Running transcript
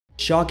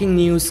Shocking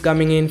news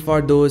coming in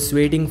for those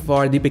waiting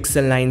for the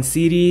Pixel 9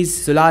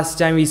 series. So last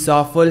time we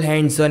saw full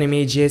hands-on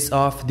images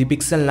of the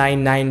Pixel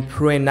 9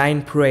 Pro and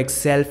 9 Pro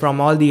XL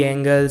from all the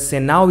angles,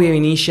 and now we have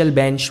initial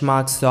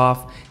benchmarks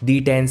of the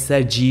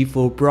Tensor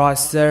G4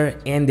 processor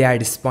and they are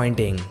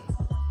disappointing.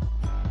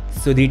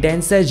 So the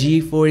Tensor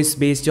G4 is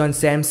based on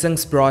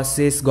Samsung's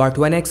process, got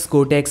 1x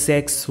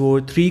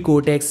Cortex-X4, 3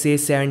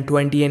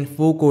 Cortex-A720 and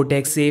 4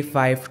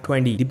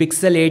 Cortex-A520. The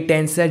Pixel 8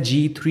 Tensor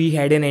G3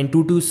 had an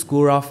Antutu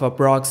score of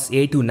approx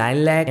 8 to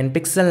 9 lakh, and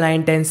Pixel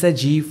 9 Tensor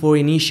G4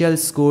 initial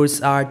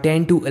scores are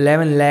 10 to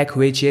 11 lakh,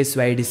 which is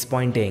very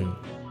disappointing.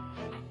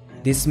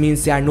 This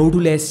means there are no too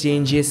less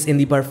changes in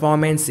the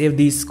performance if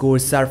these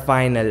scores are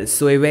final,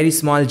 so a very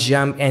small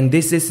jump, and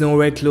this is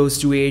nowhere close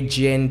to 8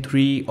 Gen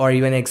 3 or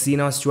even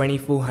Exynos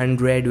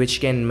 2400, which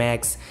can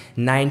max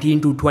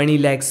 19 to 20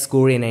 lakh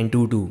score in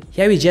Antutu.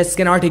 Yeah, we just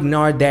cannot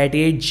ignore that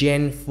 8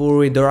 Gen 4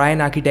 with Orion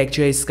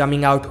architecture is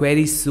coming out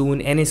very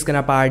soon and is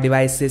gonna power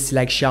devices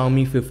like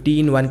Xiaomi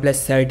 15,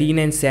 OnePlus 13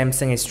 and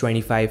Samsung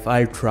S25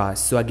 Ultra.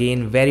 So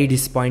again, very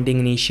disappointing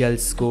initial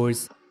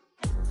scores.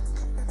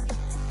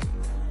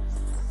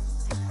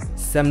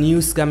 Some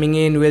news coming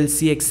in, we'll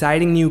see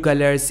exciting new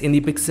colors in the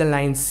Pixel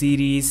 9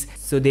 series.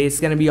 So there's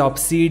gonna be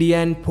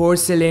Obsidian,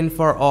 Porcelain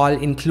for all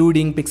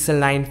including Pixel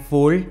 9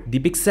 Fold. The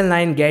Pixel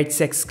 9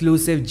 gets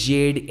exclusive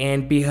Jade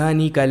and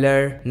Pehani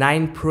color.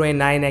 9 Pro and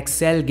 9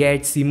 XL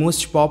gets the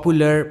most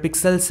popular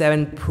Pixel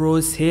 7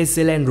 Pro's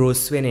Hazel and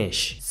Rose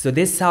finish. So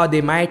this is how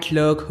they might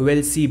look.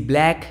 We'll see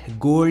black,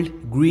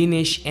 gold,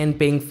 greenish and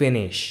pink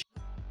finish.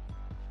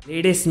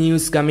 Latest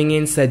news coming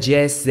in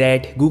suggests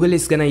that Google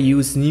is gonna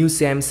use new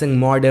Samsung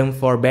modem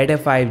for better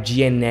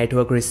 5G and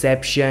network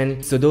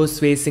reception. So those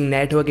facing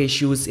network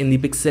issues in the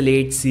Pixel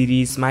 8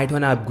 series might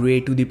wanna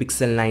upgrade to the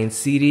Pixel 9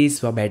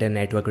 series for better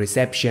network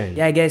reception.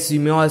 Yeah, I guess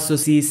you may also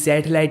see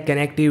satellite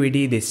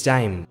connectivity this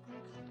time.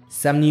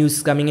 Some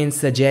news coming in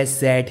suggests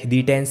that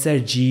the Tensor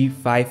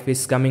G5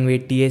 is coming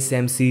with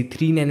TSMC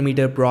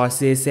 3nm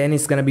process and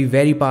is gonna be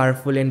very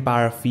powerful and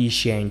power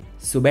efficient.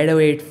 So better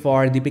wait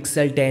for the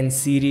Pixel 10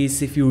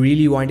 series if you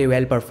really want a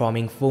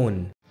well-performing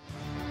phone.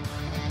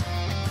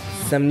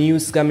 Some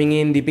news coming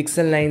in, the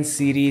Pixel 9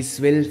 series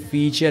will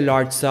feature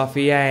lots of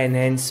AI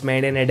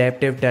enhancement and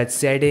adaptive touch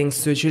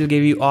settings, which will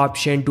give you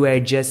option to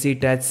adjust the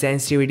touch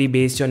sensitivity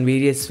based on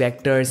various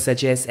factors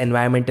such as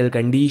environmental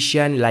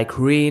condition like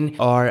rain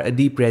or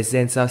the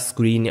presence of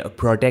screen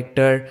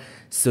protector.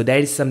 So that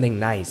is something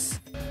nice.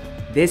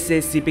 This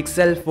is the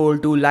Pixel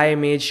Fold 2 live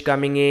image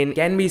coming in.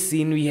 Can be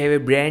seen we have a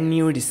brand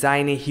new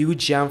design, a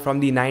huge jump from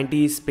the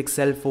 90s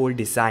Pixel Fold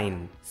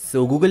design.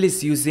 So Google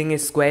is using a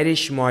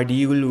squarish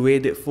module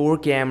with 4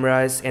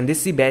 cameras, and this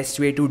is the best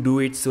way to do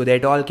it so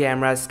that all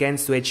cameras can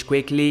switch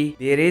quickly.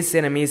 There is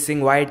an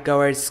amazing white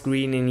covered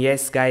screen, and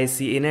yes guys,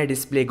 the inner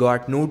display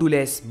got no too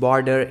less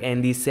border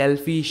and the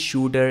selfie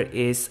shooter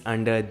is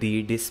under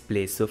the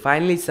display. So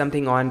finally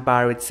something on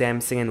par with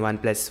Samsung and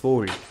OnePlus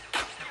Fold.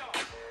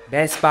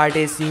 Best part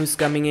is news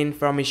coming in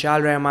from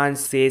Ishal Rahman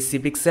says the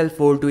Pixel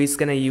Fold 2 is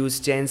gonna use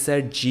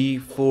Tensor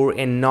G4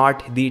 and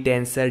not the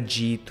Tensor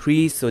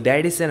G3. So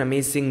that is an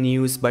amazing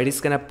news, but it's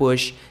gonna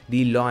push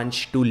the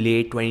launch to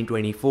late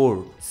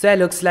 2024. So it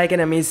looks like an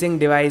amazing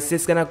device.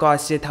 It's gonna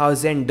cost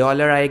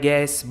 $1,000 I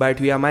guess,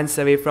 but we are months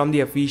away from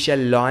the official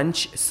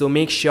launch. So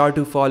make sure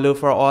to follow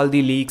for all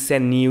the leaks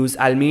and news.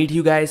 I'll meet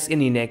you guys in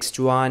the next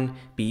one.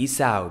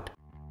 Peace out.